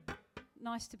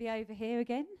Nice to be over here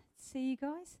again. See you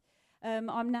guys.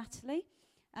 I'm Natalie,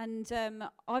 and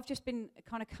I've just been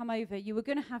kind of come over. You were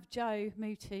going to have Jo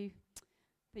Mutu,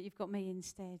 but you've got me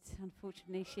instead.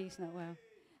 Unfortunately, she's not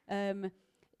well.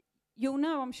 You'll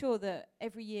know, I'm sure, that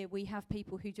every year we have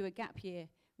people who do a gap year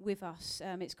with us.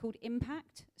 It's called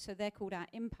Impact, so they're called our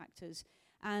Impactors,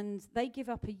 and they give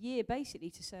up a year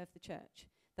basically to serve the church.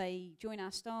 They join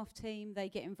our staff team, they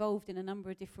get involved in a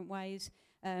number of different ways.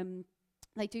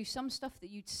 They do some stuff that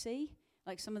you'd see,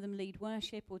 like some of them lead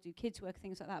worship or do kids work,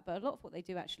 things like that, but a lot of what they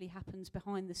do actually happens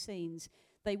behind the scenes.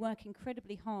 They work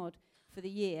incredibly hard for the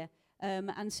year.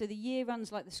 And so the year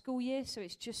runs like the school year, so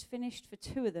it's just finished for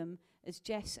two of them as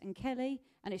Jess and Kelly,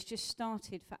 and it's just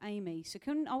started for Amy. So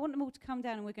I want them all to come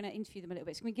down and we're going to interview them a little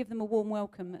bit. So can we give them a warm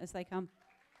welcome as they come?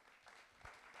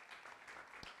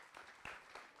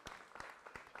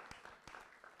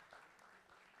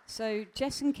 So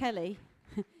Jess and Kelly,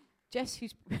 Jess,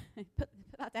 who's put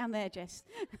that down there, Jess.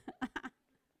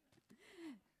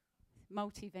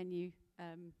 Multi-venue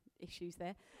issues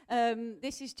there.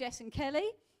 This is Jess and Kelly,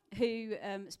 who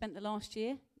spent the last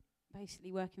year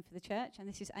basically working for the church, and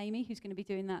this is Amy, who's going to be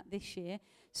doing that this year.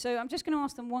 So I'm just going to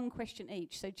ask them one question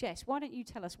each. So Jess, why don't you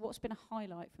tell us what's been a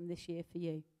highlight from this year for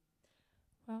you?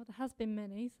 Well, there has been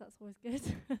many, so that's always good.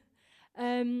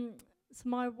 So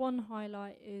my one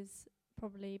highlight is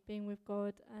probably being with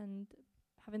God and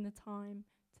having the time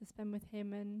to spend with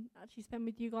him and actually spend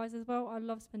with you guys as well. I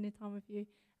love spending time with you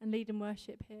and leading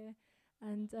worship here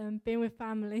and being with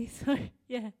family. So,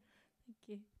 yeah, thank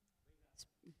you.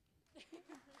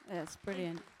 That's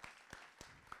brilliant.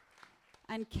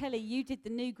 And Kelly, you did the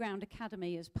New Ground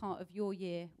Academy as part of your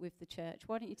year with the church.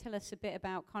 Why don't you tell us a bit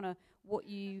about kind of what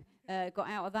you got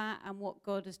out of that and what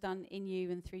God has done in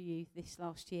you and through you this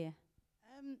last year?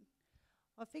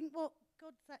 I think what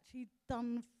God's actually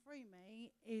done through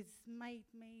me is made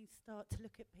me start to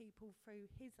look at people through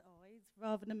his eyes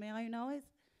rather than my own eyes.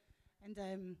 And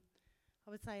I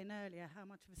was saying earlier how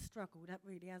much of a struggle that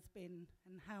really has been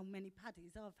and how many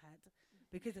paddies I've had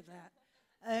because of that.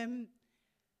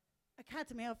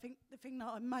 Academy, I think the thing that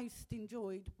I most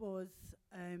enjoyed was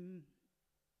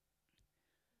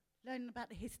learning about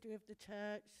the history of the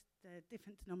church, the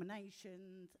different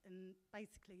denominations, and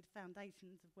basically the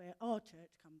foundations of where our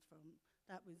church comes from.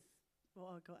 That was what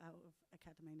I got out of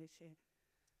Academy this year.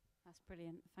 That's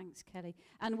brilliant. Thanks, Kelly.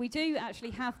 And we do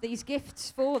actually have these gifts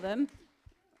for them.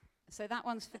 So that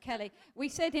one's for Kelly. We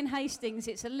said in Hastings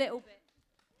it's a little bit...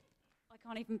 I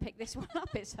can't even pick this one up.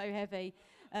 It's so heavy.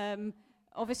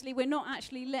 Obviously, we're not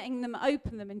actually letting them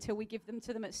open them until we give them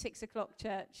to them at 6 o'clock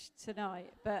church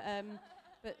tonight. But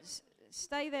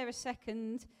stay there a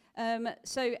second.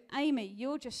 So, Amy,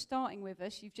 you're just starting with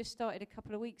us. You've just started a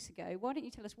couple of weeks ago. Why don't you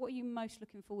tell us, what are you most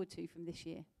looking forward to from this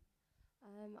year?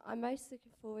 I'm most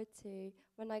looking forward to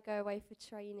when I go away for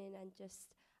training and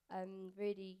just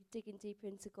really digging deeper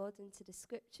into God, into the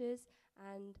scriptures.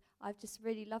 And I've just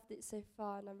really loved it so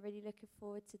far, and I'm really looking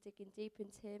forward to digging deep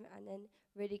into him and then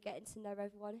really getting to know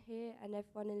everyone here and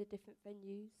everyone in the different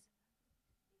venues.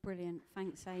 Brilliant.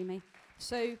 Thanks, Amy.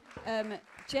 So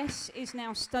Jess is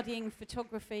now studying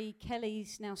photography.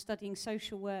 Kelly's now studying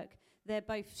social work. They're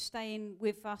both staying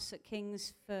with us at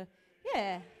King's for...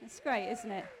 Yeah, it's great,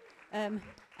 isn't it?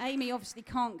 Amy obviously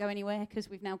can't go anywhere because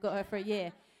we've now got her for a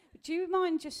year. Do you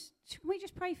mind can we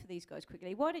just pray for these guys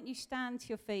quickly? Why don't you stand to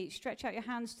your feet, stretch out your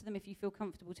hands to them if you feel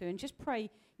comfortable to, and just pray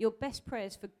your best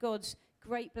prayers for God's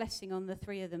great blessing on the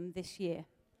three of them this year.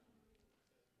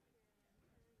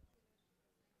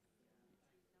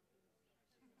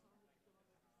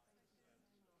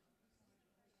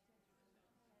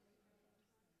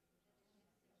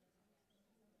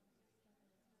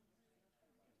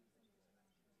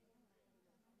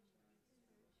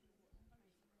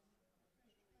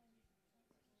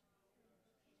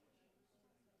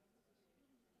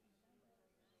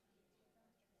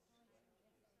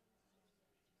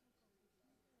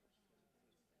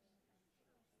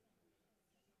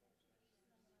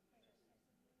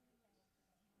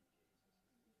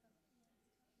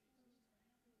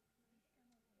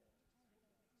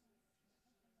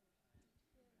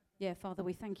 Yeah, Father,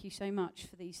 we thank you so much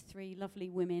for these three lovely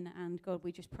women, and God,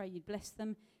 we just pray you'd bless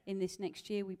them in this next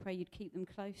year. We pray you'd keep them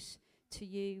close to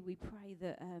you. We pray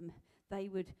that they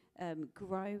would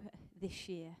grow this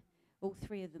year, all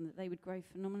three of them, that they would grow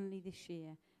phenomenally this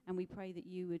year, and we pray that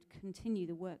you would continue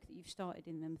the work that you've started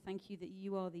in them. Thank you that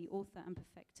you are the author and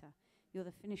perfecter. You're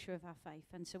the finisher of our faith,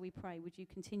 and so we pray, would you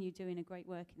continue doing a great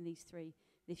work in these three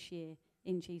this year,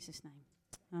 in Jesus' name.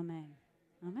 Amen.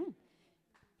 Amen.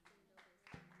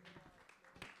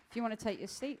 If you want to take your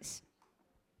seats.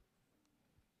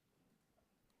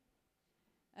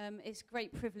 It's a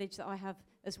great privilege that I have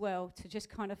as well to just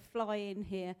kind of fly in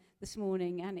here this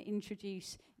morning and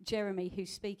introduce Jeremy,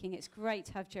 who's speaking. It's great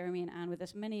to have Jeremy and Anne with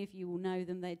us. Many of you will know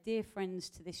them. They're dear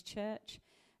friends to this church.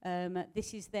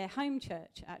 This is their home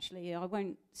church, actually. I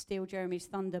won't steal Jeremy's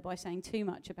thunder by saying too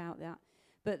much about that.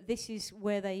 But this is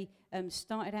where they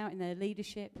started out in their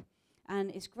leadership. And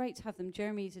it's great to have them.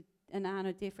 Jeremy and Anne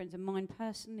are dear friends of mine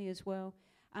personally as well.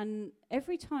 And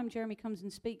every time Jeremy comes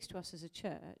and speaks to us as a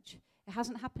church, it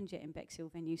hasn't happened yet in Bexhill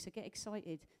venue, so get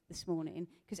excited this morning,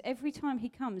 because every time he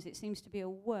comes, it seems to be a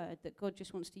word that God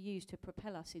just wants to use to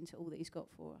propel us into all that he's got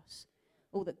for us.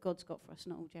 All that God's got for us,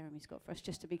 not all Jeremy's got for us,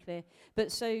 just to be clear.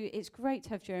 But so it's great to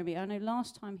have Jeremy. I know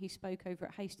last time he spoke over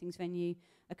at Hastings venue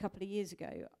a couple of years ago,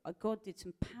 God did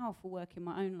some powerful work in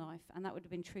my own life, and that would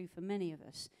have been true for many of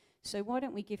us. So why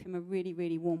don't we give him a really,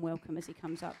 really warm welcome as he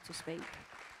comes up to speak.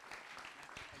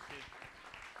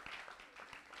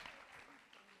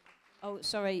 Oh,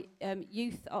 sorry,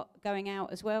 youth are going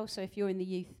out as well, so if you're in the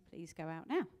youth, please go out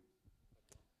now.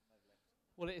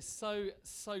 Well, it is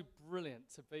so brilliant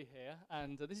to be here,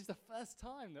 and this is the first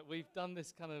time that we've done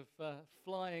this kind of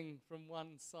flying from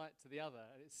one site to the other,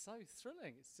 and it's so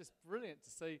thrilling. It's just brilliant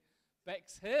to see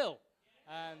Bexhill,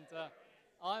 and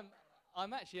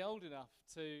I'm actually old enough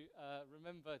to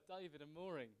remember David and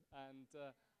Maureen, and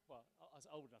well, I was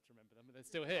old enough to remember them, but they're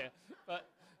still here. But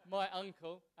my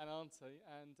uncle and auntie,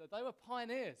 and they were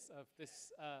pioneers of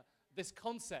this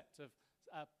concept of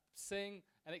seeing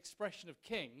an expression of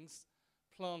kings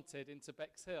planted into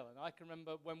Bexhill. And I can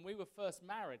remember when we were first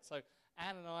married. So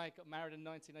Anne and I got married in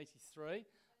 1983.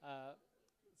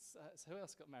 So who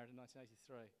else got married in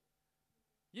 1983?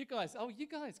 You guys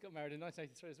got married in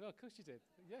 1983 as well. Of course you did.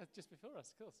 Yeah, just before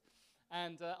us, of course.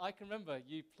 And I can remember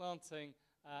you planting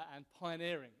and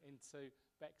pioneering into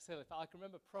Bexhill. In fact, I can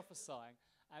remember prophesying,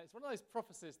 and it's one of those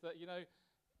prophecies that, you know,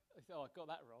 I thought, oh, I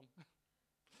got that wrong.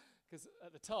 Because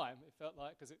at the time, it felt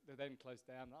like, because they then closed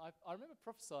down, I remember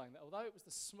prophesying that although it was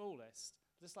the smallest,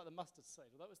 just like the mustard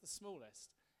seed, although it was the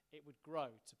smallest, it would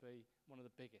grow to be one of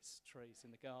the biggest trees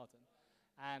in the garden.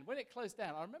 And when it closed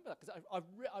down, I remember that because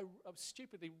I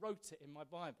stupidly wrote it in my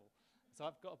Bible. So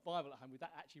I've got a Bible at home with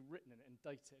that actually written in it and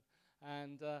dated.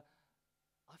 And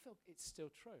I felt it's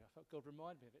still true. I felt God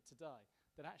remind me of it today,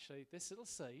 that actually this little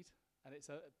seed, and it's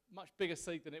a much bigger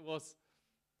seed than it was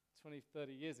 20,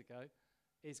 30 years ago,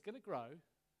 is going to grow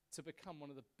to become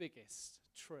one of the biggest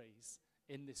trees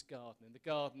in this garden, in the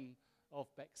garden of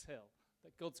Bexhill,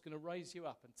 that God's going to raise you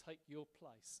up and take your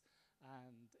place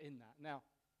and in that. Now,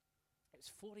 it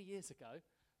was 40 years ago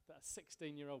that a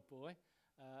 16-year-old boy,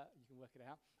 you can work it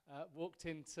out, walked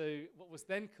into what was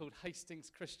then called Hastings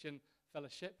Christian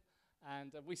Fellowship,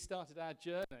 and we started our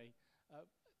journey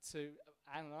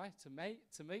Anne and I, to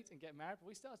meet and get married. But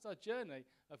we started our journey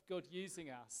of God using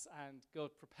us and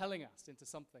God propelling us into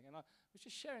something. And I was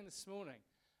just sharing this morning.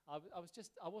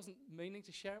 I wasn't meaning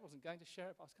to share it, wasn't going to share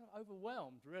it, but I was kind of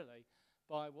overwhelmed, really,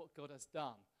 by what God has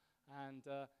done. And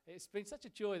it's been such a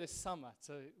joy this summer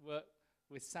to work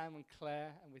with Sam and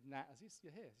Claire and with Nat.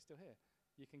 You're here, you're still here.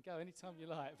 You can go anytime you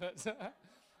like. But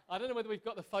I don't know whether we've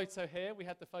got the photo here. We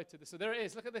had the photo. So there it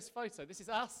is. Look at this photo. This is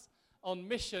us on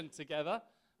mission together.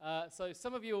 So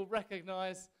some of you will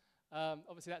recognise,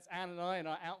 obviously that's Anne and I in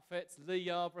our outfits. Lee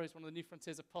Yarborough is one of the New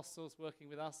Frontiers apostles working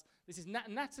with us. This is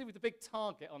Natalie with the big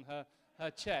target on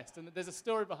her chest. And there's a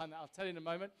story behind that. I'll tell you in a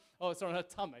moment. Oh, it's on her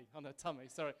tummy,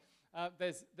 sorry.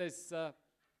 There's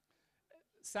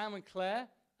Sam and Claire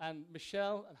and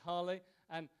Michelle and Harley.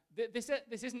 And this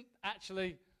isn't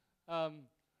actually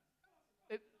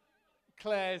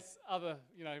Claire's other,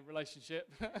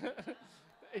 relationship.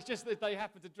 It's just that they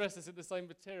happen to dress us in the same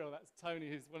material. That's Tony,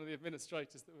 who's one of the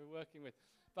administrators that we're working with.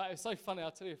 But it's so funny.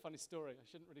 I'll tell you a funny story. I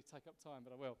shouldn't really take up time,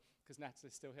 but I will, because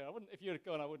Natalie's still here. If you had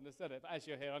gone, I wouldn't have said it. But as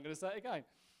you're here, I'm going to say it again.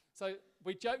 So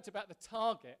we joked about the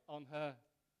target on her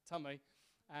tummy,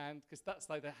 and because that's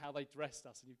how they dressed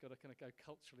us, and you've got to kind of go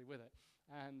culturally with it.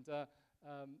 And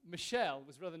Michelle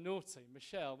was rather naughty.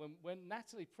 Michelle, when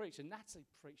Natalie preached, and Natalie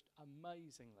preached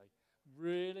amazingly,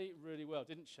 really, really well,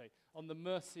 didn't she? On the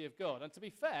mercy of God. And to be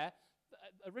fair,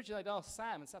 originally they'd asked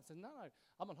Sam, and Sam said, no,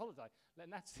 I'm on holiday. Let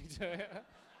Natalie do it.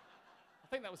 I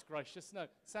think that was gracious. No,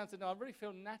 Sam said, no, I really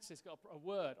feel Natalie's got a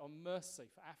word on mercy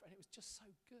for Africa. And it was just so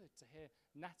good to hear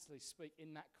Natalie speak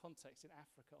in that context in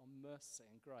Africa on mercy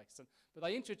and grace. But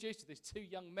they introduced her, these two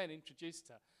young men introduced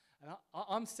her. And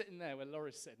I'm sitting there where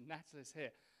Laurie's sitting, Natalie's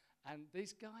here. And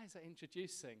these guys are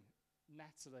introducing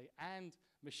Natalie and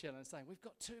Michelle and saying, we've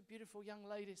got two beautiful young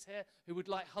ladies here who would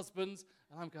like husbands.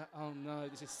 And I'm going, oh no,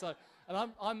 this is so...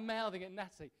 And I'm mouthing at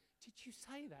Natalie, did you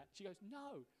say that? She goes,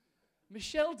 no,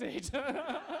 Michelle did.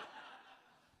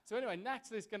 So So anyway,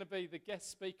 Natalie's going to be the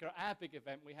guest speaker at our big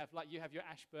event. We have, like you have your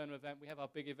Ashburn event, we have our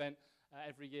big event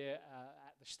every year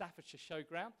at the Staffordshire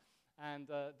Showground. And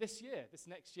this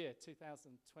next year,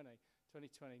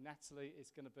 2020, Natalie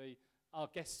is going to be our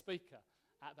guest speaker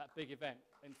at that big event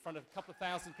in front of a couple of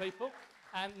thousand people.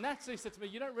 And Natalie said to me,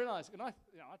 you don't realise, and I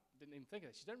didn't even think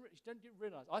of this, you don't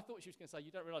realise, I thought she was going to say,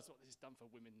 you don't realise what this has done for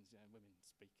women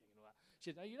speaking and all that.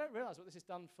 She said, no, you don't realise what this has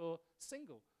done for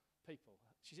single people.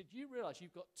 She said, you realise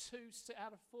you've got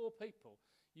out of 4 people,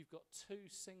 you've got 2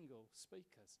 single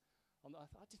speakers. I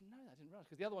didn't know that, I didn't realise,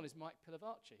 because the other one is Mike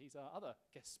Pilavacci, he's our other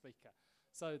guest speaker.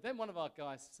 So then one of our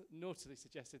guys naughtily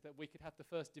suggested that we could have the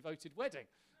first devoted wedding,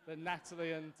 that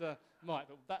Natalie and Mike.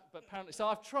 But apparently, so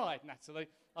I've tried, Natalie.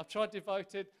 I've tried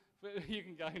devoted. But you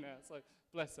can go now. So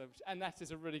bless her. And Nat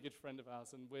is a really good friend of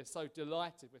ours, and we're so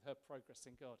delighted with her progress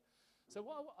in God. So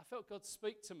what I felt God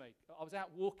speak to me. I was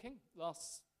out walking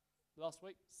last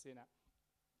week. See you now.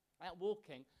 Out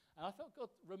walking, and I felt God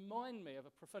remind me of a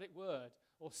prophetic word,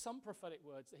 or some prophetic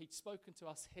words that He'd spoken to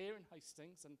us here in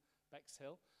Hastings and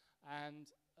Bexhill,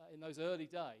 and in those early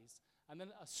days, and then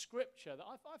a scripture that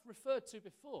I've referred to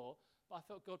before, but I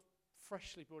felt God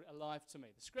freshly brought it alive to me.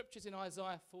 The scripture's in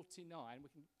Isaiah 49, we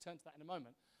can turn to that in a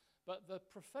moment, but the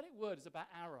prophetic word is about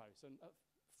arrows, and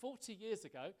 40 years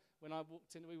ago, when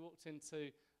we walked into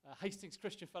Hastings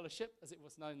Christian Fellowship, as it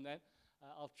was known then.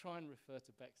 I'll try and refer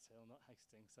to Bexhill, not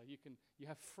Hastings, so you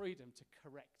have freedom to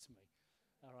correct me.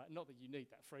 All right, not that you need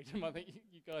that freedom, I think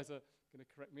you guys are going to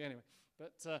correct me anyway,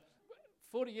 but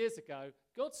 40 years ago,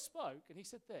 God spoke, and He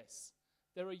said this: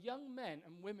 there are young men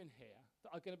and women here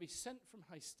that are going to be sent from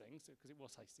Hastings, because it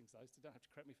was Hastings though, so you don't have to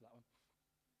correct me for that one,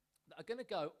 that are going to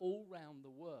go all round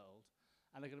the world,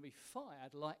 and they're going to be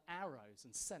fired like arrows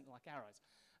and sent like arrows.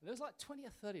 And there was like 20 or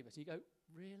 30 of us, and you go,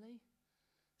 really?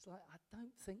 It's like, I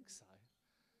don't think so.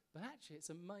 But actually, it's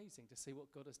amazing to see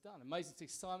what God has done. Amazing to see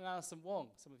Simon Allison Wong,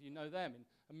 some of you know them in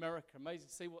America. Amazing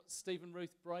to see what Stephen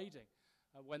Ruth Brading,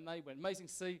 when they went. Amazing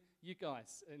to see you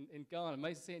guys in Ghana.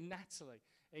 Amazing to see Natalie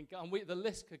in Ghana. And the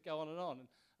list could go on.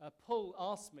 And Paul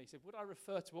asked me, he said, would I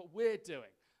refer to what we're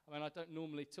doing? I mean, I don't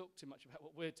normally talk too much about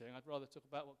what we're doing. I'd rather talk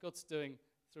about what God's doing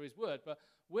through His Word. But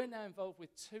we're now involved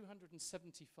with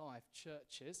 275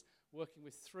 churches, working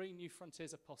with 3 New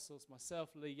Frontiers apostles, myself,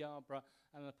 Lee Yarborough,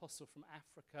 and an apostle from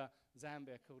Africa,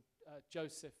 Zambia, called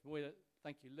Joseph Mwila.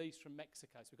 Thank you. Lee's from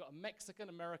Mexico. So we've got a Mexican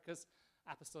America's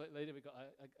apostolic leader. We've got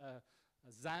a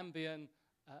Zambian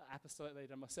apostolic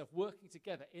leader and myself working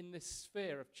together in this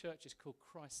sphere of churches called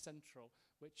Christ Central,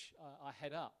 which I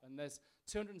head up. And there's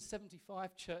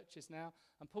 275 churches now.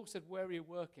 And Paul said, where are you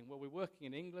working? Well, we're working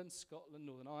in England, Scotland,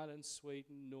 Northern Ireland,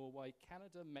 Sweden, Norway,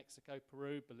 Canada, Mexico,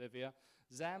 Peru, Bolivia,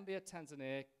 Zambia,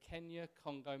 Tanzania, Kenya,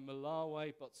 Congo,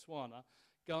 Malawi, Botswana,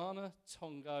 Ghana,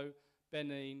 Togo,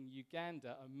 Benin,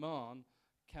 Uganda, Oman,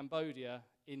 Cambodia,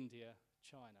 India,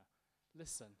 China.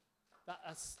 Listen,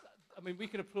 we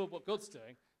can applaud what God's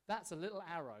doing. That's a little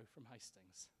arrow from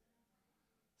Hastings.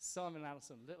 Simon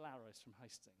Allison, little arrows from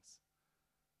Hastings.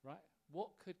 Right? What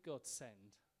could God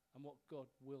send and what God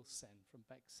will send from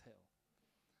Bexhill?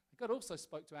 God also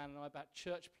spoke to Anne and I about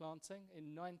church planting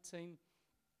in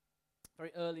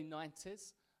very early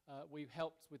 90s. We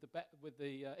helped with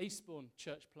the Eastbourne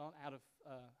church plant out of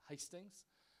Hastings.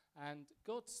 And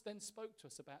God then spoke to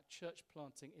us about church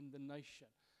planting in the nation.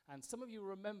 And some of you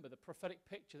remember the prophetic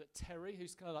picture that Terry,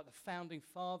 who's kind of like the founding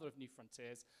father of New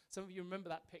Frontiers, some of you remember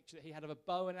that picture that he had of a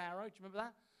bow and arrow. Do you remember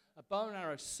that? A bow and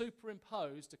arrow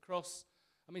superimposed across.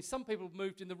 I mean, some people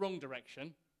moved in the wrong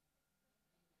direction.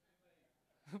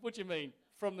 What do you mean?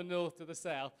 From the north to the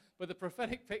south. But the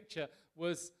prophetic picture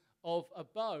was of a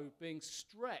bow being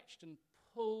stretched and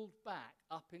pulled back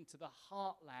up into the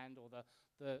heartland, or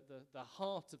the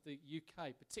heart of the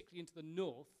UK, particularly into the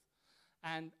north.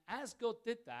 And as God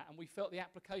did that, and we felt the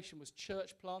application was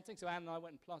church planting, so Anne and I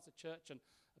went and planted a church, and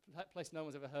a place no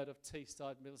one's ever heard of,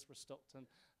 Teesside, Middlesbrough, Stockton,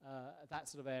 that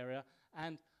sort of area.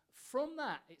 And from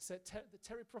that, it said,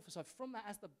 Terry prophesied, from that,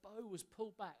 as the bow was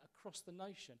pulled back across the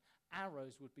nation,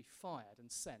 arrows would be fired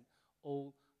and sent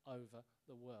all over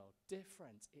the world. Dear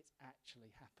friends, it's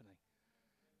actually happening.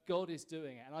 God is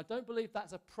doing it. And I don't believe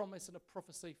that's a promise and a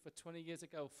prophecy for 20 years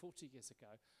ago or 40 years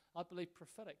ago. I believe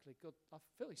prophetically, God, I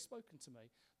feel He's spoken to me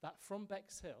that from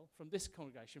Bexhill, from this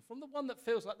congregation, from the one that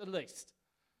feels like the least.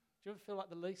 Do you ever feel like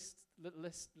the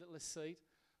littlest seed?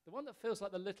 The one that feels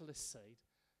like the littlest seed,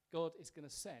 God is going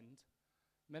to send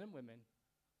men and women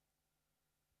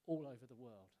all over the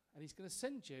world. And He's going to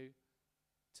send you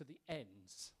to the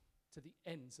ends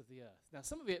of the earth. Now,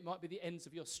 some of you, it might be the ends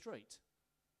of your street,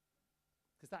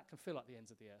 because that can feel like the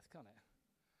ends of the earth, can't it?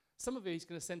 Some of you He's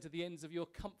going to send to the ends of your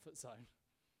comfort zone.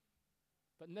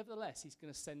 But nevertheless, he's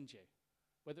going to send you,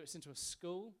 whether it's into a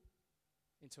school,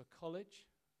 into a college,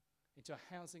 into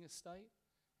a housing estate,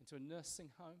 into a nursing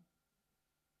home,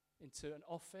 into an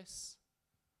office,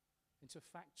 into a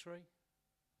factory,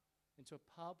 into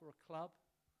a pub or a club,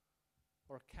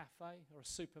 or a cafe or a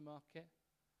supermarket.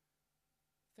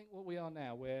 Think what we are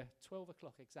now. We're 12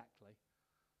 o'clock exactly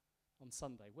on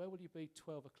Sunday. Where will you be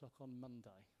 12 o'clock on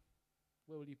Monday?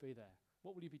 Where will you be there?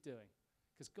 What will you be doing?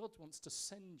 Because God wants to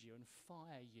send you and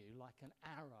fire you like an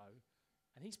arrow.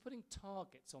 And he's putting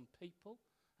targets on people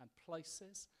and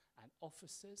places and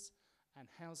offices and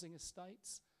housing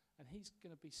estates. And he's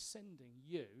going to be sending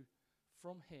you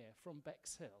from here, from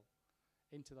Bexhill,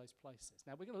 into those places.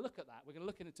 Now, we're going to look at that. We're going to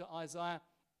look into Isaiah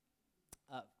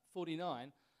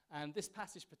 49. And this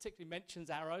passage particularly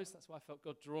mentions arrows. That's why I felt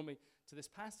God draw me to this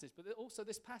passage. But also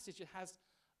this passage has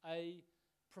a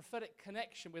prophetic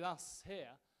connection with us here.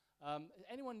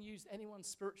 Anyone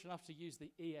spiritual enough to use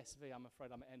the ESV? I'm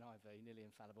afraid I'm NIV, nearly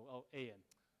infallible. Oh, Ian.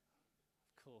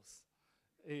 Of course.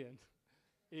 Ian.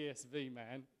 ESV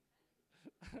man.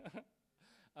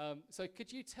 So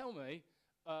could you tell me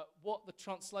what the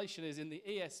translation is in the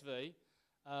ESV?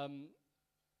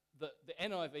 The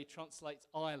NIV translates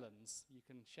islands. You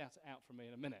can shout it out for me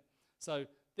in a minute. So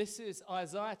this is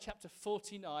Isaiah chapter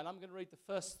 49. I'm going to read the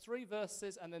first 3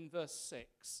 verses and then verse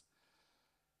 6.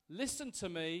 Listen to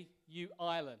me, you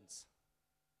islands.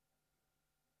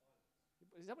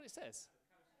 Is that what it says?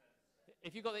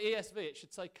 If you've got the ESV, it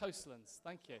should say coastlands.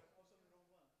 Thank you.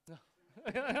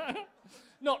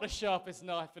 Not the sharpest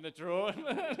knife in a drawer,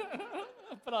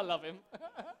 but I love him.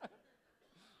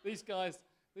 These guys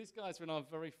were in our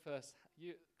very first,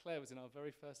 Claire was in our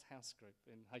very first house group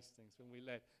in Hastings when we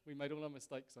led. We made all our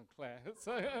mistakes on Claire.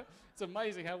 So it's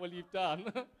amazing how well you've done.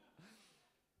 What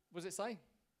does it say?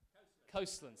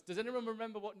 Coastlands. Does anyone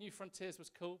remember what New Frontiers was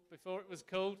called before it was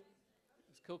called? It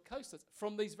was called Coastlands.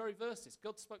 From these very verses.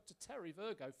 God spoke to Terry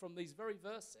Virgo from these very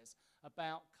verses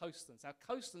about coastlands. Now,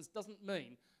 coastlands doesn't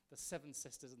mean the Seven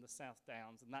Sisters and the South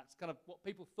Downs, and that's kind of what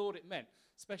people thought it meant,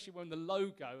 especially when the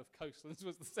logo of coastlands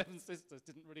was the Seven Sisters,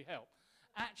 didn't really help.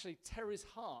 Actually, Terry's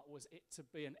heart was it to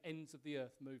be an ends of the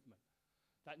earth movement.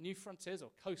 That New Frontiers, or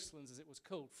Coastlands as it was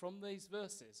called, from these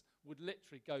verses would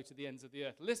literally go to the ends of the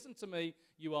earth. Listen to me,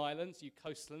 you islands, you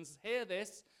coastlands. Hear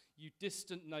this, you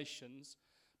distant nations.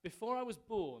 Before I was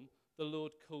born, the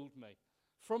Lord called me.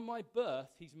 From my birth,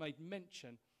 he's made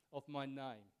mention of my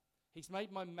name. He's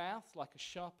made my mouth like a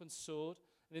sharpened sword,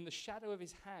 and in the shadow of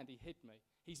his hand he hid me.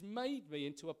 He's made me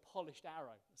into a polished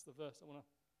arrow. That's the verse I want to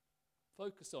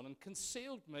focus on. And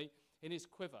concealed me in his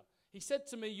quiver. He said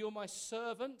to me, you're my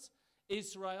servant,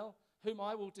 Israel, whom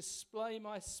I will display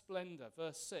my splendor.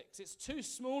 Verse 6. It's too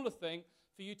small a thing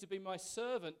for you to be my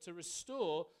servant, to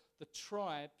restore the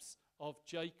tribes of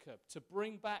Jacob, to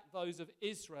bring back those of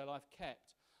Israel I've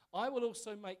kept. I will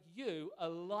also make you a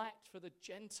light for the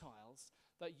Gentiles,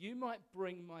 that you might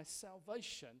bring my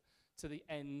salvation to the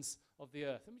ends of the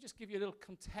earth. Let me just give you a little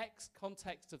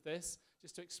context of this,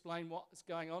 just to explain what's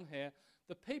going on here.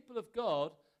 The people of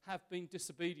God have been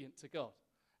disobedient to God.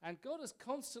 And God has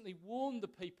constantly warned the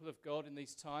people of God in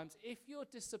these times, if you're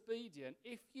disobedient,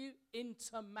 if you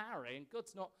intermarry, and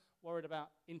God's not worried about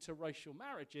interracial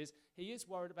marriages, he is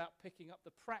worried about picking up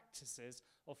the practices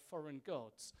of foreign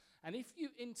gods. And if you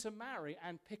intermarry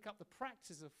and pick up the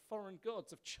practices of foreign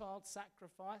gods, of child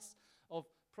sacrifice, of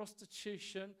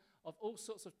prostitution, of all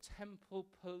sorts of temple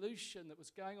pollution that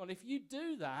was going on, if you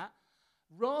do that,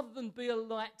 rather than be a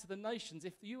light to the nations,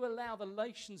 if you allow the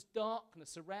nations'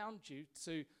 darkness around you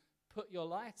to put your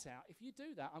light out, if you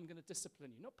do that, I'm going to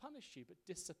discipline you. Not punish you, but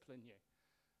discipline you.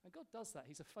 And God does that.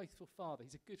 He's a faithful father.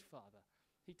 He's a good father.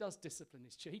 He does discipline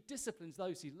his children. He disciplines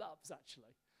those he loves,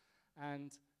 actually.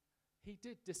 And he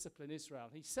did discipline Israel.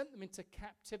 He sent them into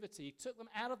captivity. He took them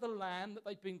out of the land that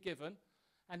they'd been given,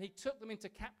 and he took them into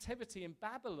captivity in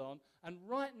Babylon. And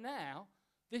right now,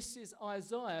 this is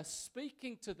Isaiah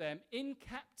speaking to them in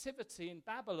captivity in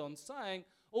Babylon, saying,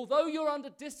 although you're under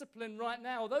discipline right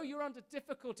now, although you're under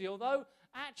difficulty, although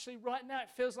actually right now it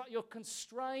feels like you're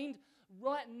constrained,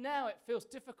 right now it feels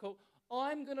difficult,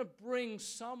 I'm going to bring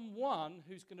someone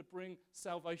who's going to bring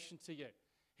salvation to you.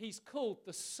 He's called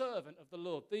the servant of the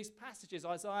Lord. These passages,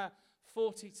 Isaiah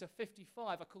 40 to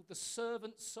 55, are called the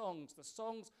servant songs, the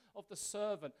songs of the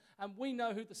servant. And we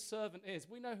know who the servant is.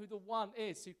 We know who the one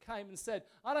is who came and said,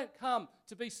 I don't come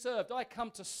to be served. I come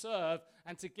to serve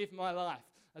and to give my life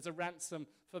as a ransom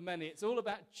for many. It's all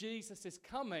about Jesus'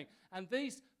 coming. And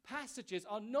these passages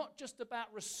are not just about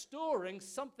restoring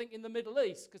something in the Middle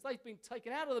East, because they've been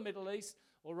taken out of the Middle East,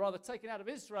 or rather taken out of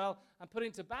Israel and put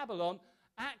into Babylon.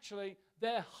 Actually,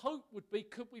 their hope would be,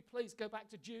 could we please go back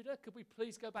to Judah? Could we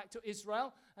please go back to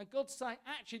Israel? And God's saying,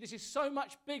 actually, this is so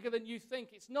much bigger than you think.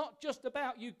 It's not just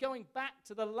about you going back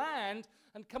to the land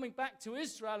and coming back to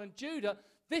Israel and Judah.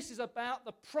 This is about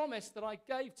the promise that I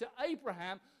gave to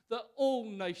Abraham that all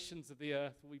nations of the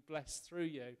earth will be blessed through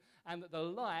you and that the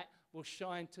light will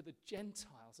shine to the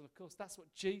Gentiles. And of course, that's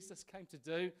what Jesus came to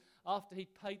do after he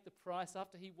paid the price,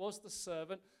 after he was the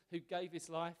servant who gave his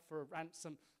life for a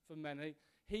ransom for many.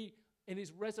 He, in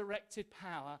his resurrected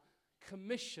power,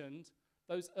 commissioned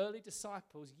those early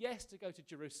disciples, yes, to go to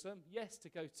Jerusalem, yes, to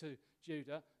go to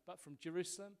Judah, but from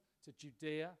Jerusalem to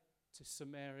Judea to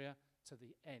Samaria to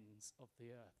the ends of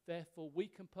the earth. Therefore, we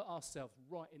can put ourselves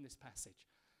right in this passage.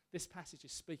 This passage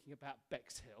is speaking about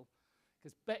Bexhill,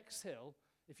 because Bexhill,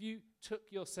 if you took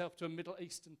yourself to a Middle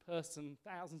Eastern person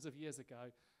thousands of years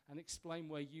ago and explain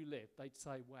where you live, they'd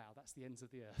say, wow, that's the ends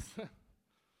of the earth.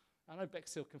 I know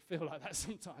Bexhill can feel like that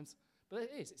sometimes, but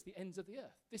it is. It's the ends of the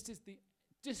earth. This is the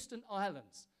distant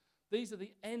islands. These are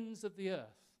the ends of the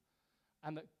earth.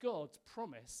 And that God's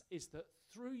promise is that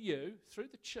through you, through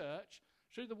the church,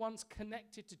 through the ones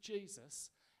connected to Jesus,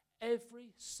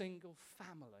 every single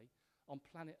family on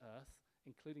planet Earth,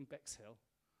 including Bexhill,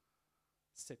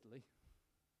 Sidley,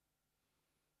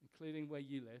 including where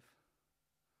you live,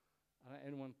 I don't know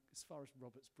anyone as far as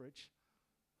Robertsbridge,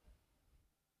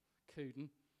 Couden,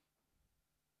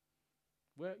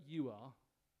 where you are,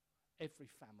 every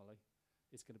family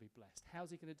is going to be blessed.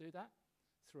 How's he going to do that?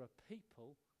 Through a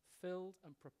people filled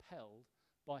and propelled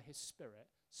by his Spirit,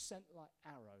 sent like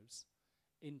arrows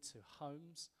into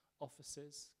homes,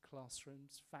 offices,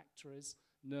 classrooms, factories,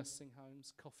 nursing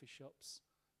homes, coffee shops,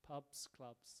 pubs,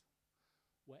 clubs.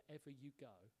 Wherever you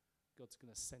go, God's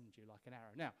going to send you like an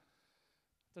arrow. Now,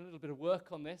 I've done a little bit of work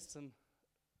on this and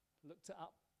looked it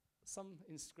up, some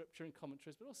in scripture and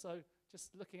commentaries, but also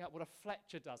just looking at what a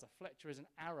fletcher does. A fletcher is an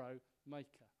arrow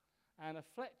maker. And a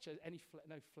fletcher,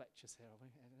 no Fletchers here, are we?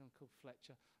 Anyone called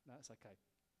Fletcher? No, it's okay.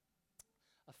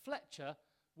 A fletcher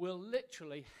will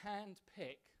literally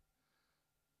hand-pick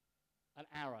an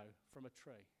arrow from a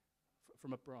tree,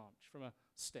 from a branch, from a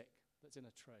stick that's in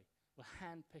a tree. Will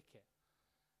hand-pick it.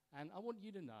 And I want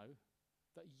you to know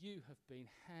that you have been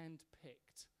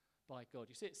hand-picked by God.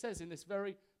 You see, it says in this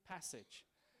very passage,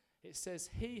 it says,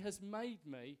 he has made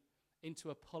me into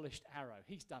a polished arrow.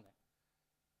 He's done it.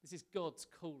 This is God's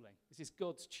calling. This is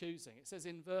God's choosing. It says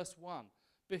in verse 1,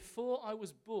 before I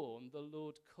was born, the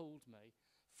Lord called me.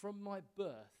 From my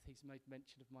birth, he's made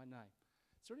mention of my name.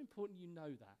 It's really important you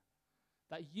know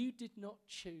that you did not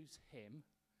choose him,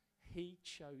 he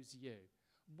chose you.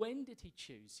 When did he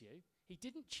choose you? He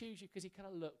didn't choose you because he kind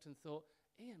of looked and thought,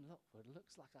 Ian Lockwood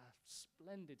looks like a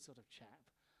splendid sort of chap.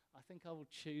 I think I will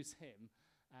choose him.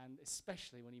 And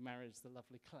especially when he marries the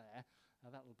lovely Claire,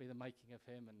 that will be the making of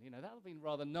him. And, that will be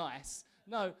rather nice.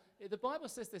 No, the Bible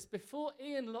says this. Before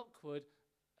Ian Lockwood,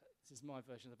 this is my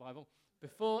version of the Bible,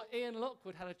 before Ian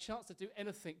Lockwood had a chance to do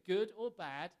anything good or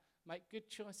bad, make good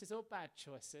choices or bad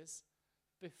choices,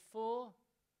 before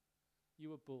you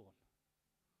were born,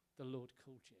 the Lord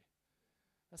called you.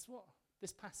 That's what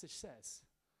this passage says.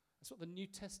 That's what the New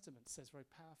Testament says very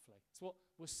powerfully. It's what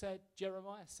was said,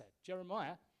 Jeremiah said.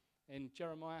 Jeremiah, in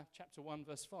Jeremiah chapter 1,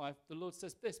 verse 5, the Lord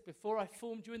says this, before I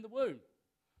formed you in the womb.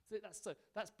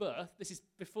 That's birth. This is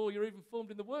before you're even formed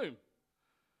in the womb.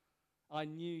 I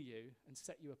knew you and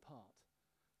set you apart.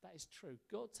 That is true.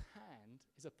 God's hand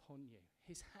is upon you.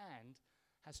 His hand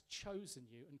has chosen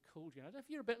you and called you. And I don't know if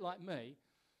you're a bit like me,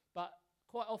 but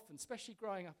quite often, especially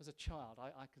growing up as a child,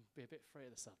 I can be a bit freer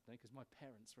this afternoon because my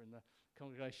parents were in the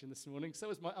congregation this morning. So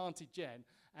was my Auntie Jen.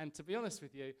 And to be honest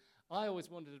with you, I always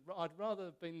wondered, I'd rather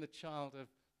have been the child of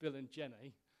Bill and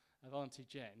Jenny, of Auntie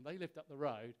Jen. They lived up the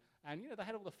road. And, they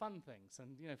had all the fun things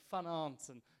and, fun aunts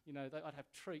and, I'd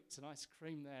have treats and ice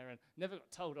cream there and never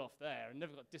got told off there and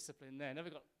never got disciplined there,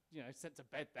 never got, sent to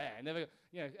bed there, never,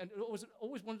 and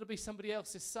always wanted to be somebody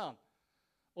else's son.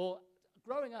 Or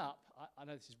growing up, I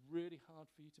know this is really hard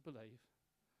for you to believe,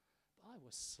 but I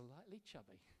was slightly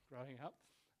chubby growing up.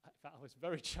 In fact, I was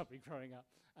very chubby growing up.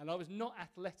 And I was not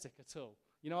athletic at all.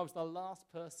 I was the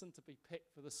last person to be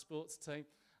picked for the sports team.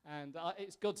 And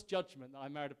it's God's judgment that I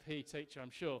married a PE teacher,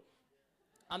 I'm sure.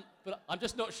 But I'm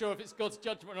just not sure if it's God's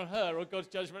judgment on her or God's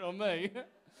judgment on me.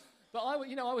 But I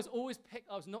was always picked.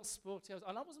 I was not sporty,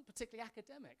 and I wasn't particularly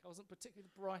academic. I wasn't particularly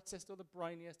the brightest or the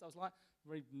brainiest. I was like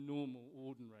very normal,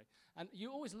 ordinary. And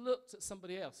you always looked at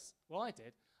somebody else. Well, I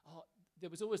did. Oh, there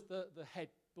was always the head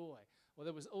boy, or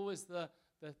there was always the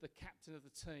captain of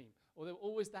the team, or there was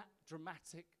always that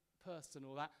dramatic person,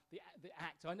 or the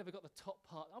actor. I never got the top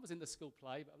part. I was in the school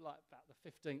play, but like about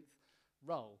the 15th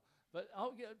role. But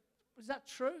is that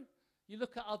true? You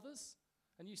look at others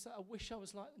and you say, I wish I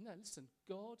was like them. No, listen,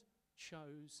 God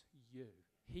chose you.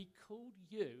 He called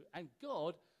you, and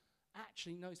God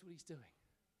actually knows what he's doing.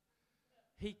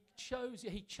 He chose you.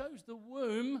 He chose the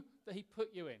womb that he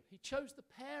put you in. He chose the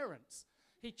parents.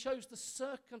 He chose the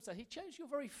circumstance. He chose your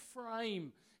very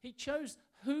frame. He chose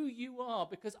who you are,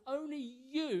 because only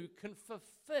you can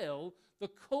fulfill the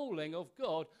calling of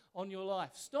God on your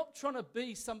life. Stop trying to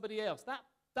be somebody else.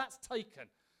 That's taken.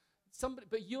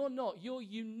 But you're not. You're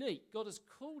unique. God has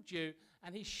called you,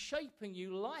 and he's shaping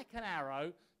you like an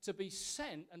arrow to be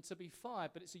sent and to be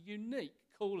fired, but it's a unique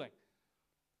calling.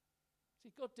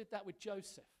 See, God did that with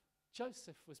Joseph.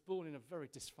 Joseph was born in a very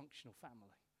dysfunctional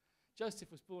family. Joseph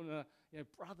was born in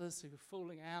brothers who were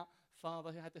falling out,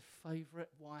 father who had a favourite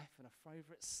wife and a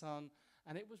favourite son,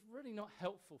 and it was really not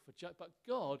helpful for Joseph. But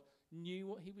God knew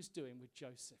what he was doing with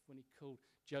Joseph when he called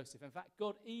Joseph. In fact,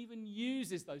 God even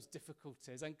uses those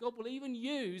difficulties, and God will even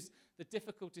use the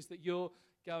difficulties that you're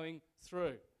going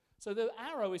through. So the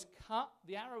arrow is cut,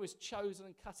 the arrow is chosen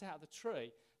and cut out of the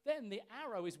tree. Then the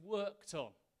arrow is worked on.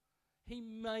 He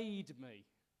made me.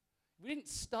 We didn't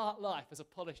start life as a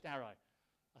polished arrow.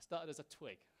 I started as a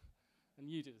twig, and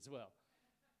you did as well.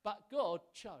 But God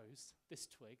chose this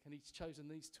twig, and he's chosen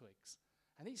these twigs.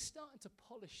 And he's starting to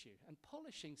polish you. And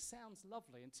polishing sounds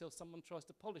lovely until someone tries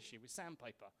to polish you with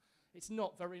sandpaper. It's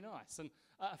not very nice. And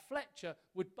a Fletcher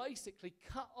would basically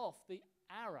cut off the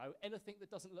arrow, anything that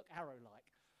doesn't look arrow-like.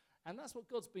 And that's what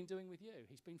God's been doing with you.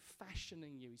 He's been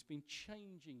fashioning you. He's been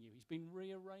changing you. He's been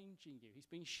rearranging you. He's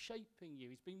been shaping you.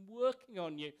 He's been working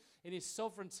on you in his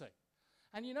sovereignty.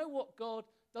 And you know what? God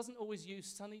doesn't always use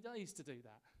sunny days to do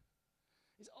that.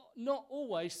 It's not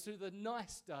always through the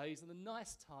nice days and the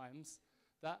nice times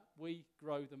that we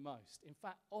grow the most. In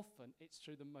fact, often it's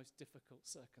through the most difficult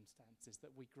circumstances that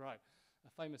we grow.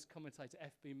 A famous commentator,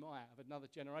 F.B. Meyer, of another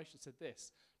generation, said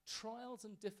this: trials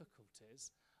and difficulties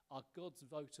are God's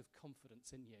vote of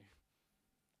confidence in you.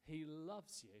 He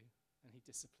loves you and he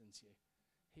disciplines you.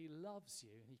 He loves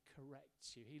you and he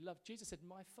corrects you. Jesus said,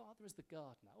 my Father is the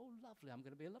gardener. Oh, lovely, I'm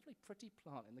going to be a lovely, pretty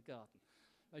plant in the garden.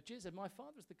 No, Jesus said, my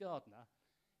Father is the gardener.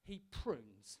 He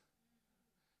prunes.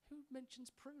 Who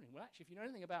mentions pruning? Well, actually, if you know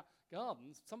anything about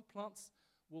gardens, some plants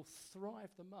will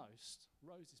thrive the most,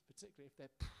 roses particularly, if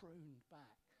they're pruned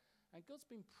back. And God's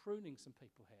been pruning some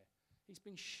people here. He's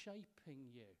been shaping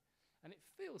you. And it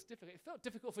feels difficult. It felt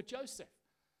difficult for Joseph.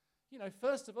 You know,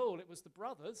 first of all, it was the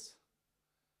brothers.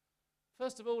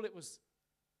 First of all, it was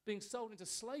being sold into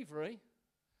slavery.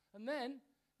 And then,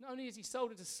 not only is he sold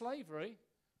into slavery,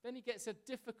 then he gets a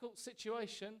difficult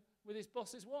situation with his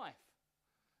boss's wife.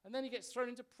 And then he gets thrown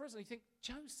into prison. You think,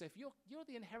 Joseph, you're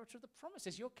the inheritor of the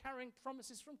promises. You're carrying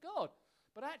promises from God.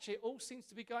 But actually, it all seems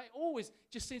to be going, always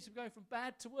just seems to be going from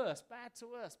bad to worse, bad to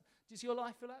worse. Does your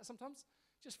life feel like that sometimes?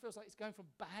 Just feels like it's going from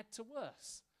bad to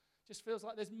worse. Just feels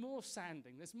like there's more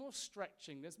sanding, there's more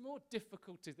stretching, there's more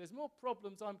difficulties, there's more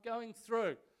problems I'm going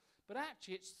through. But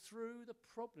actually, it's through the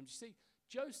problems. You see,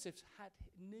 Joseph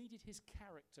needed his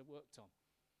character worked on.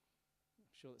 I'm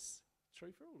sure that's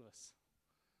true for all of us.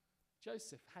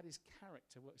 Joseph had his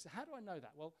character worked. So how do I know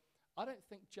that? Well, I don't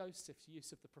think Joseph's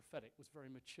use of the prophetic was very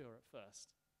mature at first.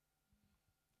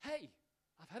 Hey,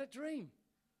 I've had a dream.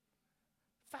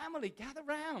 Family, gather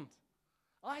round.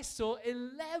 I saw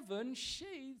 11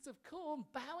 sheaves of corn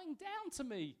bowing down to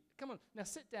me. Come on, now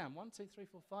sit down. 1, 2, 3,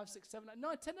 4, 5, 6, 7, 8,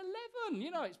 9, 10, 11.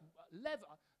 You know, it's 11.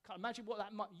 I can't imagine what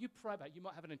that might, you pray about, you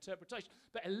might have an interpretation.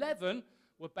 But 11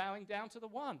 were bowing down to the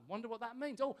one. Wonder what that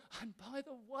means. Oh, and by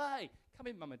the way, come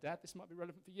in, Mum and Dad, this might be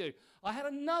relevant for you. I had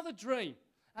another dream,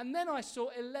 and then I saw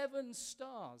 11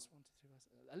 stars. 1, 2,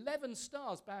 3, 11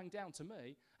 stars bowing down to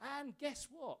me, and guess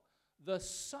what? The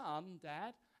sun,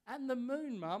 Dad, and the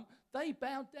moon, Mum, they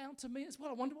bowed down to me as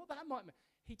well. I wonder what that might mean.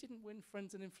 He didn't win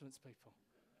friends and influence people.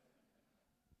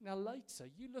 Now later,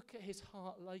 you look at his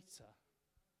heart later,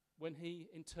 when he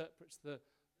interprets the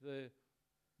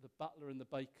butler and the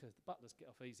baker. The butlers get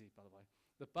off easy, by the way.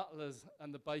 The butlers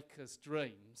and the baker's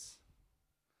dreams.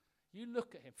 You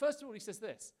look at him. First of all, he says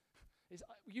this.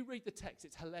 You read the text,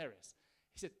 it's hilarious.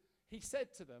 He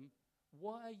said to them,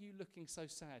 why are you looking so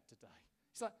sad today?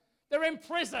 He's like, they're in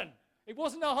prison. It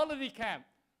wasn't a holiday camp.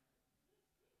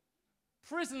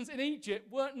 Prisons in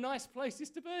Egypt weren't nice places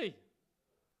to be.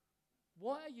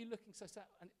 Why are you looking so sad?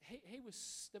 And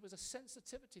there was a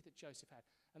sensitivity that Joseph had.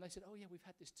 And they said, oh yeah, we've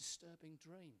had this disturbing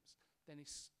dreams. Then he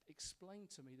explained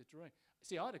to me the dream.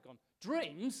 See, I'd have gone,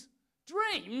 dreams?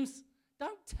 Dreams?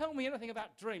 Don't tell me anything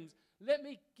about dreams. Let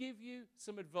me give you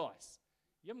some advice.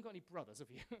 You haven't got any brothers,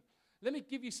 have you? Let me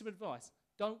give you some advice.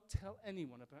 Don't tell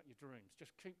anyone about your dreams.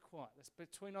 Just keep quiet. That's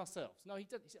between ourselves. No, he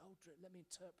didn't. He said, let me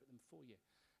interpret them for you.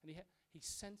 And he's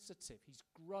sensitive. He's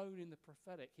grown in the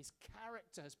prophetic. His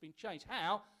character has been changed.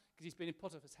 How? Because he's been in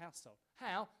Potiphar's household.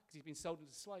 How? Because he's been sold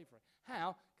into slavery.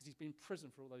 How? Because he's been in prison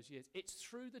for all those years. It's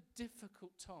through the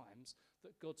difficult times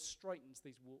that God straightens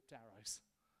these warped arrows.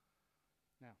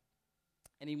 Now,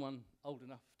 anyone old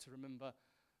enough to remember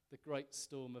the great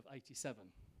storm of 87?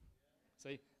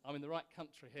 See, I'm in the right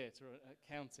country here,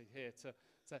 county here.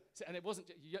 And it wasn't,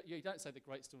 you don't say the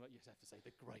great storm, you have to say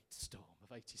the great storm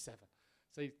of 87.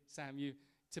 See, Sam,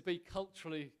 to be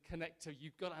culturally connected,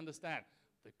 you've got to understand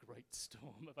the great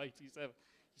storm of 87. You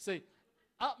see,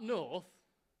 up north,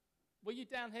 were you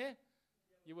down here?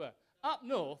 You were. Up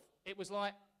north, it was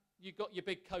like you got your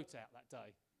big coat out that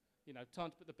day. You know,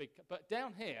 time to put the big coat. But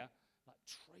down here, like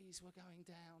trees were going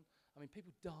down. I mean,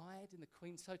 people died in the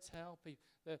Queen's Hotel.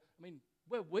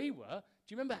 Where we were,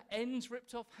 do you remember ends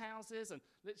ripped off houses and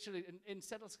literally in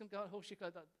Sedlescombe Garden, Horseshoe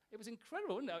Close? It was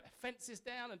incredible, wasn't it? Fences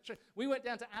down and we went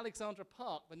down to Alexandra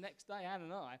Park the next day, Anne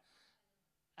and I,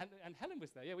 and Helen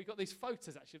was there. Yeah, we got these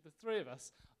photos actually of the three of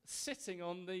us sitting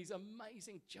on these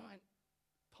amazing giant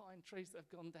pine trees that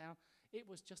have gone down. It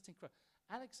was just incredible.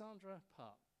 Alexandra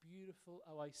Park, beautiful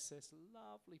oasis,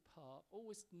 lovely park,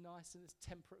 always nice in this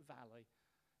temperate valley.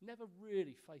 Never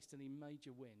really faced any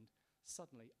major wind.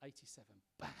 Suddenly, 87,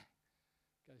 bang,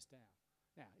 goes down.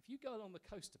 Now, if you go along the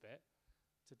coast a bit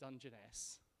to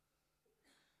Dungeness,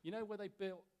 you know where they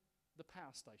built the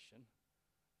power station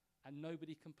and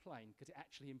nobody complained because it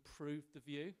actually improved the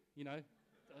view, you know,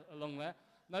 along there?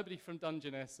 Nobody from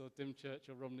Dungeness or Dymchurch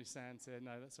or Romney Sands here,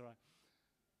 no, that's all right.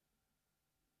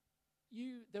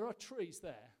 There are trees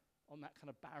there on that kind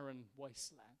of barren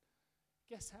wasteland.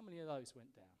 Guess how many of those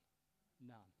went down?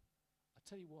 None. I'll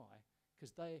tell you why.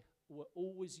 Because they were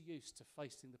always used to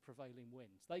facing the prevailing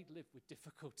winds. They'd lived with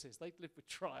difficulties. They'd lived with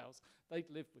trials. They'd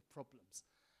lived with problems.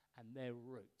 And their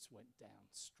roots went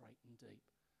down straight and deep.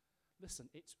 Listen,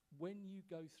 it's when you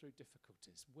go through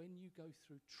difficulties, when you go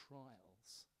through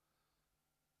trials,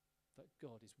 that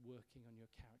God is working on your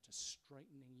character,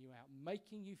 straightening you out,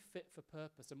 making you fit for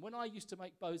purpose. And when I used to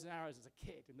make bows and arrows as a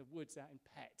kid in the woods out in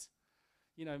Pett,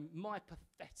 you know, my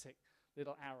pathetic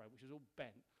little arrow, which was all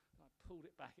bent, I pulled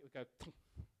it back, it would go,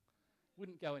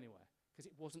 wouldn't go anywhere, because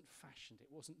it wasn't fashioned,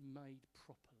 it wasn't made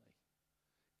properly.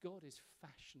 God is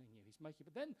fashioning you, he's making,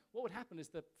 but then what would happen is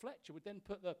the Fletcher would then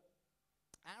put the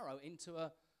arrow into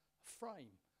a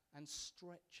frame and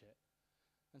stretch it.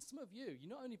 And some of you've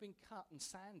not only been cut and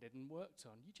sanded and worked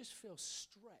on, you just feel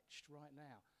stretched right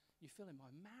now. You feel in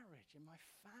my marriage, in my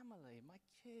family, in my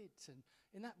kids, and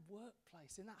in that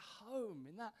workplace, in that home,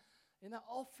 in that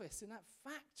office, in that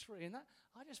factory, in that,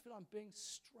 I just feel I'm being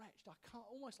stretched. I can't,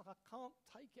 almost like I can't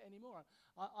take it anymore.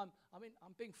 I'm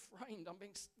being framed. I'm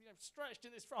being stretched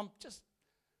in this.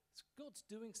 God's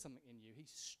doing something in you.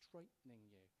 He's straightening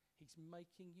you. He's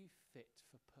making you fit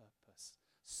for purpose,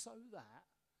 so that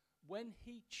when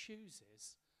He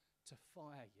chooses to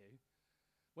fire you,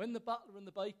 when the butler and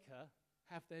the baker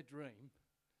have their dream,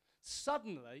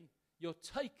 suddenly you're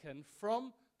taken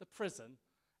from the prison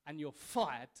and you're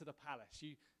fired to the palace.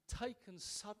 You're taken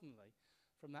suddenly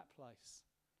from that place.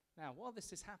 Now, while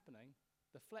this is happening,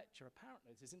 the Fletcher,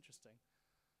 apparently, this is interesting,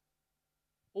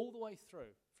 all the way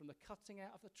through, from the cutting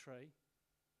out of the tree,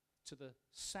 to the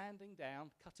sanding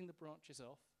down, cutting the branches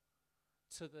off,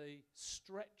 to the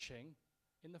stretching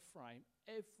in the frame,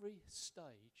 every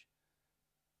stage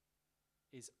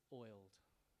is oiled.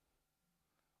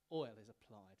 Oil is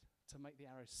applied to make the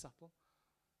arrow supple,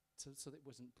 so that it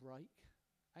doesn't break.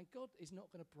 And God is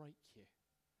not going to break you.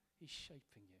 He's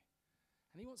shaping you.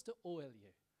 And He wants to oil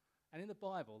you. And in the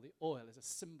Bible, the oil is a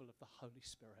symbol of the Holy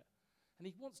Spirit. And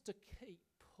He wants to keep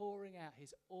pouring out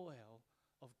His oil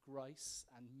of grace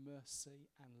and mercy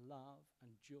and love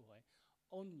and joy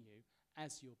on you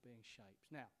as you're being shaped.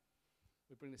 Now,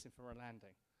 we bring this in for a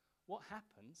landing. What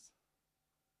happens,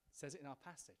 it says it in our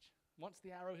passage. Once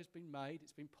the arrow has been made,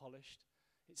 it's been polished,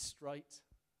 it's straight,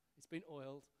 it's been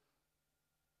oiled,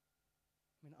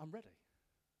 I'm ready.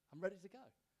 I'm ready to go.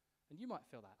 And you might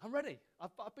feel that. I'm ready.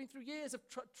 I've been through years of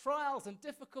trials and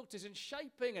difficulties and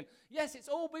shaping. And yes, it's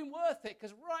all been worth it,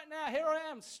 because right now, here I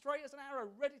am, straight as an arrow,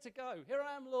 ready to go. Here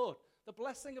I am, Lord, the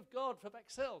blessing of God for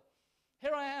Bexhill.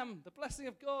 Here I am, the blessing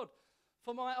of God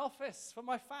for my office, for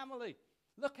my family.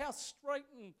 Look how straight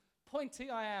and pointy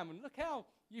I am. And look how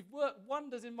you've worked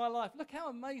wonders in my life. Look how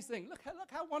amazing. Look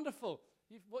how wonderful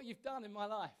what you've done in my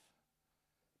life.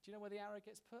 Do you know where the arrow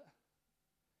gets put?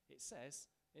 It says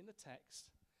in the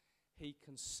text, He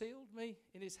concealed me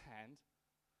in His hand,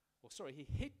 He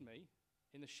hid me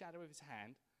in the shadow of His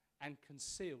hand and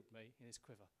concealed me in His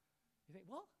quiver. You think,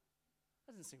 what?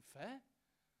 That doesn't seem fair.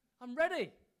 I'm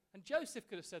ready. And Joseph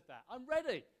could have said that. I'm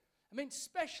ready. I mean,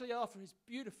 especially after his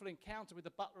beautiful encounter with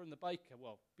the butler and the baker.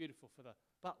 Well, beautiful for the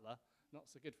butler, not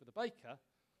so good for the baker.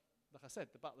 Like I said,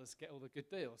 the butlers get all the good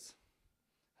deals.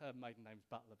 Her maiden name's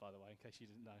Butler, by the way, in case you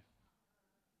didn't know.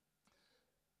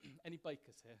 Any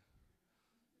bakers here?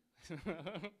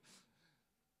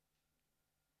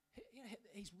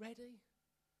 He's ready.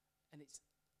 And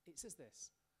it says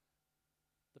this.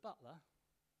 The butler,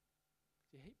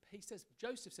 he says,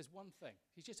 Joseph says one thing.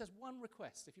 He just has one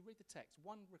request. If you read the text,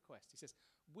 one request. He says,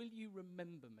 will you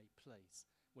remember me, please,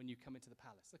 when you come into the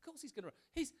palace? Of course he's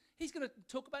going to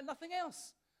talk about nothing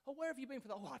else. Oh, where have you been for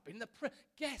that? Oh, I've been in the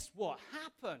Guess what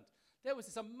happened? There was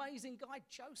this amazing guy,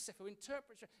 Joseph, who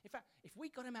interprets. In fact, if we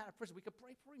got him out of prison, we could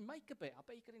probably make a bit. I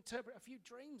bet he could interpret a few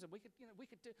dreams, and we could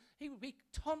do. He would be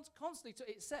constantly.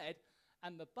 It said,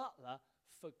 and the butler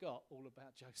forgot all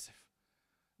about Joseph.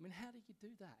 I mean, how do you do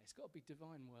that? It's got to be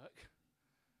divine work.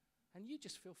 And you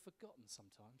just feel forgotten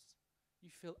sometimes. You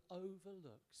feel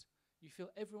overlooked. You feel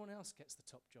everyone else gets the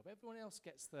top job. Everyone else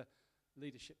gets the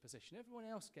leadership position. Everyone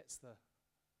else gets the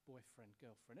boyfriend,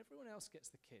 girlfriend. Everyone else gets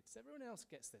the kids. Everyone else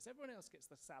gets this. Everyone else gets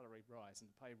the salary rise and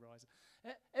the pay rise.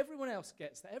 Everyone else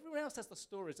gets that. Everyone else has the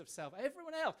stories of self.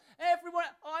 Everyone,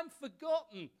 I'm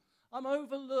forgotten. I'm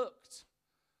overlooked.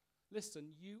 Listen,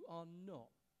 you are not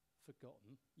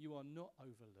forgotten. You are not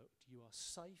overlooked. You are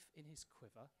safe in his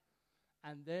quiver.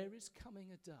 And there is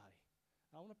coming a day,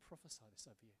 I want to prophesy this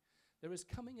over you. There is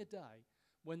coming a day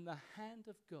when the hand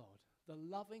of God, the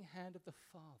loving hand of the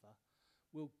Father,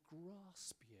 will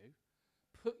grasp you,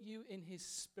 put you in his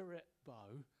spirit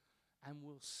bow, and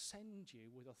will send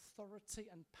you with authority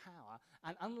and power.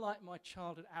 And unlike my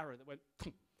childhood arrow that went,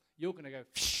 you're going to go,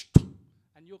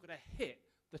 and you're going to hit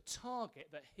the target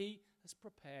that he has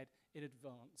prepared in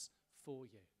advance for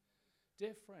you.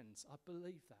 Dear friends, I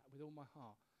believe that with all my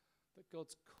heart, that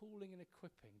God's calling and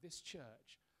equipping this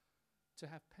church to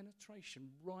have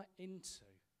penetration right into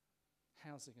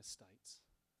housing estates,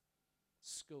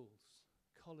 schools,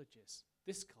 colleges,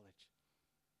 this college,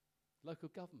 local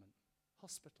government,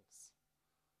 hospitals,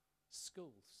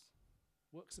 schools,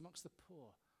 works amongst the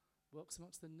poor, works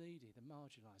amongst the needy, the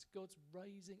marginalised. God's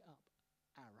raising up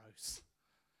arrows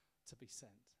to be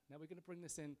sent. Now we're going to bring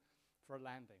this in for a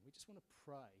landing. We just want to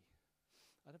pray.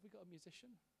 And have we got a musician?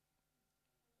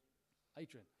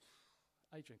 Adrian,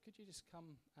 could you just come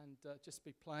and just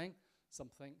be playing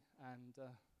something and,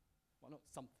 well, not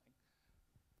something.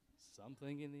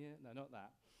 Something in the air. No, not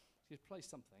that. Just play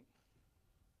something.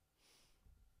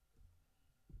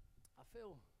 I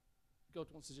feel God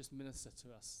wants to just minister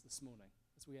to us this morning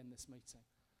as we end this meeting.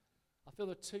 I feel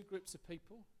there are two groups of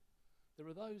people. There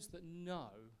are those that know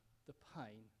the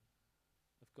pain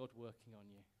of God working on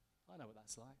you. I know what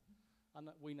that's like.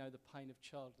 We know the pain of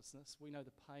childlessness. We know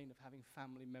the pain of having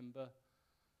family member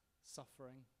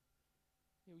suffering.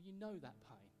 You know that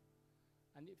pain.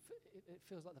 And it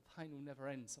feels like the pain will never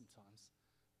end sometimes.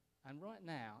 And right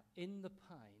now, in the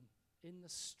pain, in the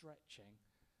stretching,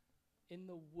 in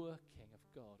the working of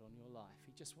God on your life,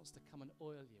 he just wants to come and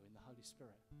oil you in the Holy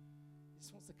Spirit. He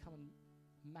just wants to come and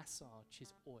massage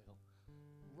his oil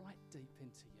right deep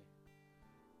into you.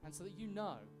 And so that you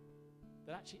know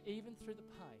that actually even through the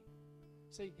pain,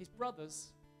 see, his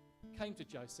brothers came to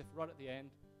Joseph right at the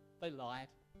end. They lied.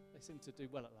 They seemed to do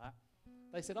well at that.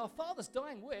 They said, our father's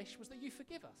dying wish was that you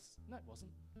forgive us. No, it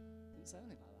wasn't. Didn't say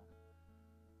anything like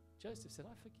that. Joseph said,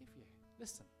 I forgive you.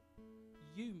 Listen,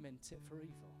 you meant it for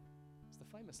evil. It's the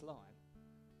famous line.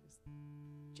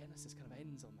 Genesis kind of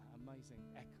ends on that amazing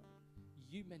echo.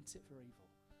 You meant it for evil,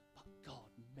 but God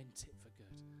meant it for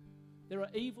good. There are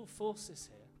evil forces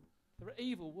here. There are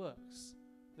evil works.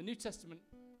 The New Testament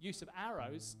use of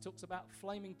arrows talks about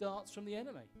flaming darts from the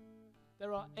enemy.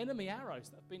 There are enemy arrows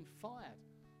that have been fired.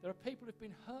 There are people who've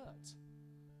been hurt.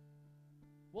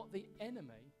 What the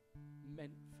enemy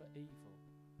meant for evil,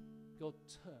 God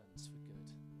turns for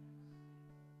good.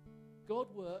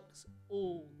 God works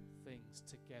all things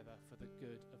together for the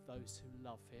good of those who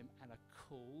love him and are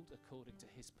called according to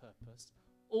his purpose.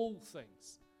 All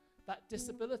things. That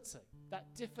disability,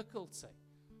 that difficulty,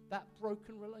 that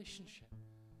broken relationship,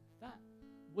 that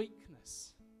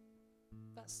weakness,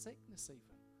 that sickness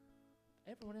even.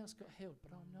 Everyone else got healed,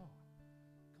 but I'm not.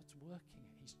 God's working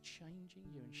it. He's changing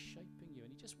you and shaping you.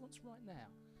 And he just wants right now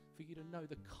for you to know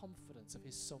the confidence of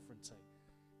his sovereignty.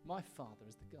 My Father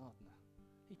is the gardener.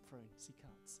 He prunes, he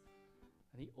cuts,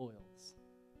 and he oils.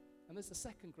 And there's a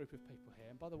second group of people here.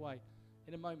 And by the way,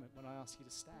 in a moment when I ask you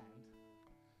to stand,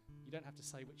 you don't have to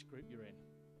say which group you're in.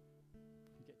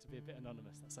 You get to be a bit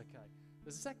anonymous, that's okay.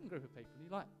 There's a second group of people, and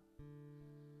you're like,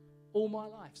 all my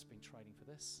life's been training for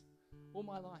this. All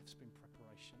my life's been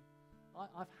preparation.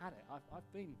 I've had it.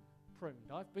 I've been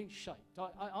pruned. I've been shaped.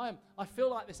 I feel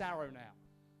like this arrow now,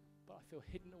 but I feel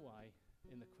hidden away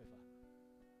in the quiver.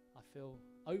 I feel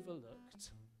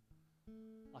overlooked.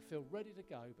 I feel ready to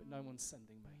go, but no one's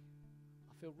sending me.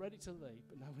 I feel ready to lead,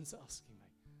 but no one's asking me.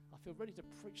 I feel ready to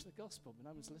preach the gospel, but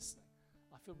no one's listening.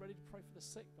 I feel ready to pray for the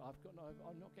sick, but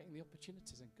I'm not getting the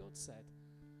opportunities. And God said,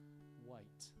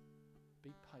 wait,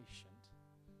 be patient,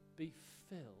 be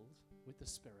filled with the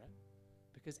Spirit,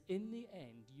 because in the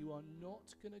end, you are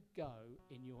not going to go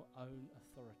in your own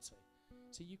authority.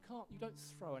 So you don't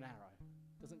throw an arrow.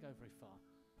 It doesn't go very far.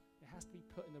 It has to be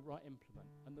put in the right implement.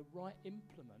 And the right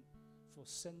implement for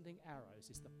sending arrows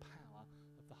is the power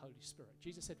of the Holy Spirit.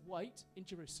 Jesus said, wait in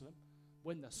Jerusalem.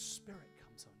 When the Spirit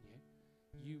comes on you,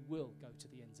 you will go to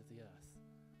the ends of the earth.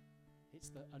 It's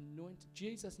the anointing.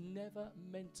 Jesus never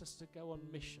meant us to go on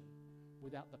mission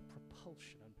without the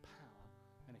propulsion and power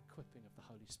and equipping of the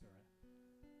Holy Spirit.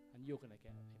 And you're going to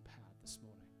get empowered this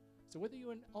morning. So whether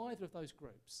you're in either of those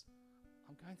groups,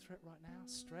 I'm going through it right now,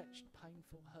 stretched,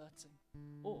 painful, hurting,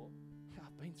 or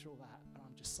I've been through all that and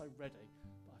I'm just so ready,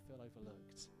 but I feel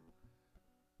overlooked.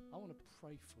 I want to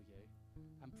pray for you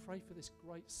and pray for this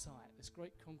great site, this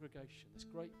great congregation, this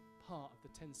great part of the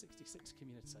 1066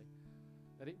 community,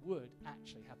 that it would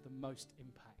actually have the most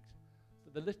impact,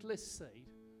 that the littlest seed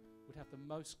would have the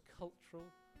most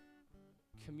cultural,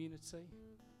 community,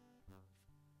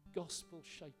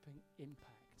 gospel-shaping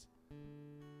impact.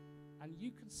 And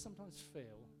you can sometimes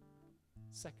feel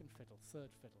second fiddle, third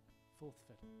fiddle, fourth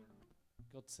fiddle.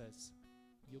 God says,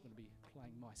 you're going to be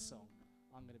playing my song.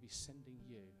 I'm going to be sending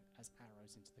you as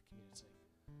arrows into the community.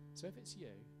 So if it's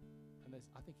you, and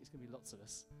I think it's going to be lots of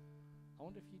us, I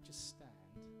wonder if you just stand,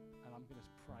 and I'm going to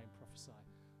pray and prophesy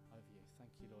over you.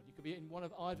 Thank you, Lord. You could be in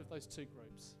either of those two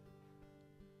groups.